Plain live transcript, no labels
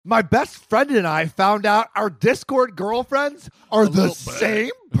My best friend and I found out our Discord girlfriends are the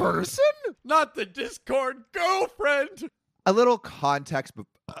same person? Not the Discord girlfriend. A little context.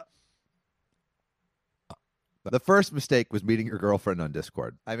 The first mistake was meeting your girlfriend on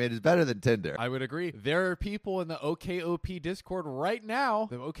Discord. I mean, it's better than Tinder. I would agree. There are people in the OKOP Discord right now,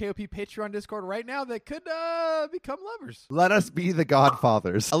 the OKOP Patreon Discord right now, that could become lovers. Let us be the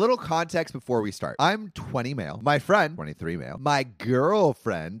godfathers. A little context before we start. I'm 20 male. My friend, 23 male. My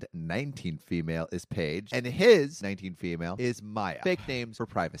girlfriend, 19 female, is Paige. And his 19 female is Maya. Fake names for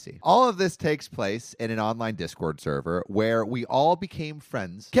privacy. All of this takes place in an online Discord server where we all became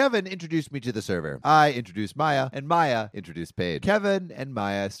friends. Kevin introduced me to the server. I introduced Maya, and Maya introduced Paige. Kevin and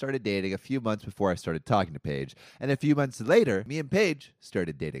Maya started dating a few months before I started talking to Paige. And a few months later, me and Paige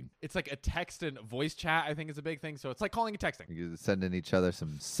started dating. It's like a text and voice chat, I think, is a big thing. So it's like calling and texting. You're sending each other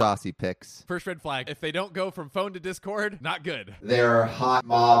some saucy pics. First red flag. If they don't go from phone to Discord, not good. There are hot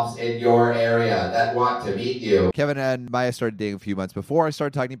mobs in your area that want to meet you. Kevin and Maya started dating a few months before I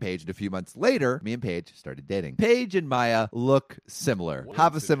started talking to Paige, and a few months later, me and Paige started dating. Paige and Maya look similar,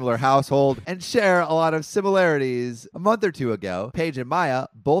 have a similar household, and share a lot of similarities. A month or two ago, Paige and Maya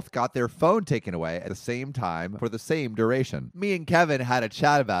both got their phone taken away at the same time for the same duration. Me and Kevin had a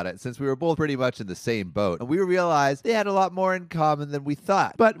chat about it since we were both pretty much in the same boat, and we realized they had a lot more in common than we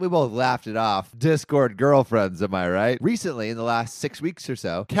thought. But we both laughed it off. Discord girlfriends, am I right? Recently, in the last 6 weeks or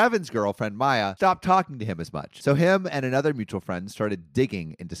so, Kevin's girlfriend, Maya, stopped talking to him as much. So him and another mutual friend started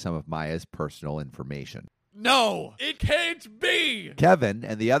digging into some of Maya's personal information. No, it can't be. Kevin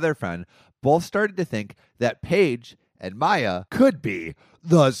and the other friend both started to think that Paige and Maya could be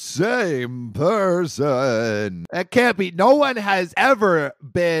the same person. It can't be. No one has ever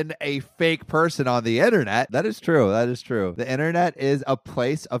been a fake person on the internet. That is true. That is true. The internet is a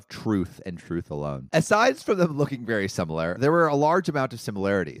place of truth and truth alone. Aside from them looking very similar, there were a large amount of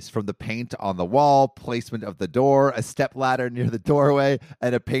similarities, from the paint on the wall, placement of the door, a stepladder near the doorway,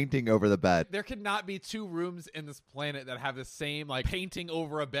 and a painting over the bed. There could not be two rooms in this planet that have the same, like, painting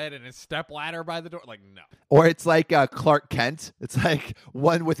over a bed and a stepladder by the door. Like, no. Or it's like Clark Kent. It's like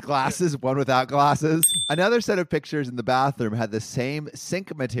one with glasses, one without glasses. Another set of pictures in the bathroom had the same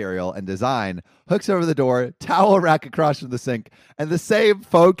sink material and design, hooks over the door, towel rack across from the sink, and the same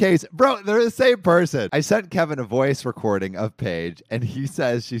phone case. Bro, they're the same person. I sent Kevin a voice recording of Paige, and he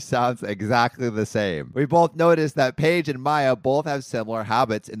says she sounds exactly the same. We both noticed that Paige and Maya both have similar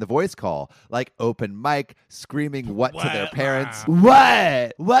habits in the voice call, like open mic, screaming what to their parents.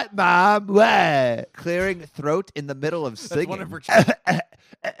 What? What, mom? What? Clearing throat in the middle of singing. One of her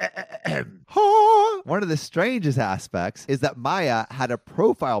One of the strangest aspects is that Maya had a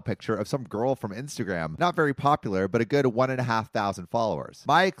profile picture of some girl from Instagram, not very popular, but a good 1,500 followers.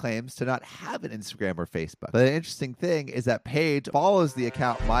 Maya claims to not have an Instagram or Facebook. But the interesting thing is that Paige follows the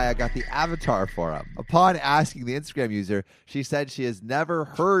account Maya got the avatar for him. Upon asking the Instagram user, she said she has never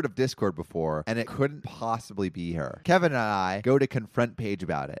heard of Discord before, and it couldn't possibly be her. Kevin and I go to confront Paige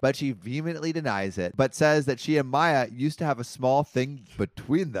about it, but she vehemently denies it, but says that she and Maya used to have a small thing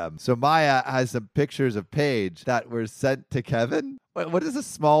between them. So Maya has some pictures of Paige that were sent to Kevin. What does a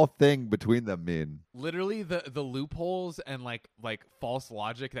small thing between them mean? Literally the loopholes and like false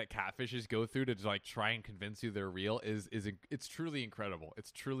logic that catfishes go through to like try and convince you they're real is it's truly incredible.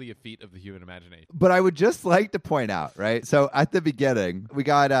 It's truly a feat of the human imagination. But I would just like to point out, right? So at the beginning, we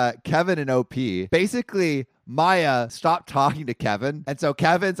got Kevin and OP. Basically, Maya stopped talking to Kevin, and so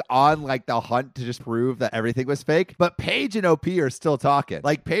Kevin's on like the hunt to just prove that everything was fake. But Paige and OP are still talking.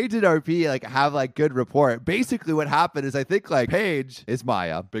 Like Paige and OP like have like good rapport. Basically, what happened is I think like Paige is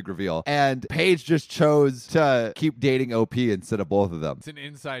Maya, big reveal, and Paige just chose to keep dating OP instead of both of them. It's an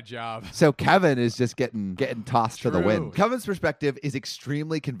inside job. So Kevin is just getting tossed to the True. wind. Kevin's perspective is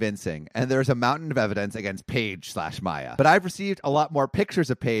extremely convincing, and there's a mountain of evidence against Paige/Maya. But I've received a lot more pictures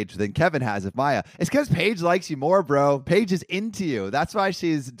of Paige than Kevin has of Maya. It's because Paige likes you more, bro. Paige is into you. That's why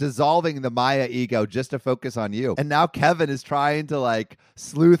she's dissolving the Maya ego just to focus on you. And now Kevin is trying to like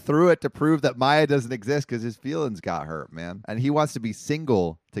sleuth through it to prove that Maya doesn't exist because his feelings got hurt, man. And he wants to be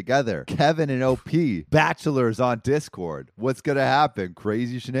single together. Kevin and OP, bachelors on Discord. What's gonna happen?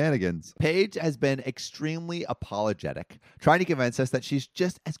 Crazy shenanigans. Paige has been extremely apologetic, trying to convince us that she's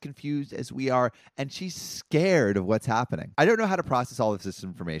just as confused as we are, and she's scared of what's happening. I don't know how to process all of this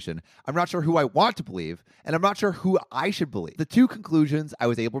information. I'm not sure who I want to believe, and I'm not sure who I should believe. The two conclusions I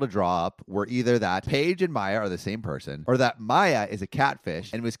was able to draw up were either that Paige and Maya are the same person, or that Maya is a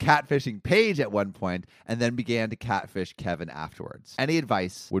catfish and was catfishing Paige at one point and then began to catfish Kevin afterwards. Any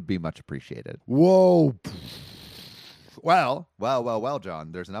advice would be much appreciated. Whoa. Well,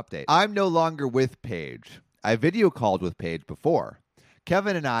 John, there's an update. I'm no longer with Paige. I video called with Paige before.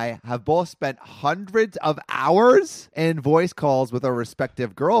 Kevin and I have both spent hundreds of hours in voice calls with our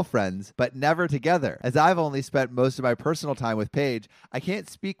respective girlfriends, but never together. As I've only spent most of my personal time with Paige, I can't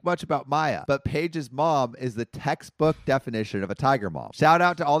speak much about Maya, but Paige's mom is the textbook definition of a tiger mom. Shout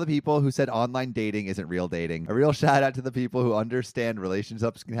out to all the people who said online dating isn't real dating. A real shout out to the people who understand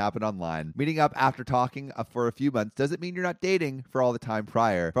relationships can happen online. Meeting up after talking for a few months doesn't mean you're not dating for all the time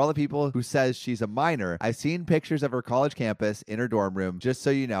prior. For all the people who says she's a minor, I've seen pictures of her college campus in her dorm room. Just so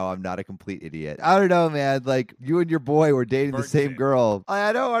you know, I'm not a complete idiot. I don't know, man. Like, you and your boy were dating the same girl.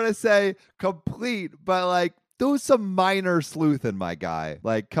 I don't want to say complete, but like, do some minor sleuthing, my guy.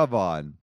 Like, come on.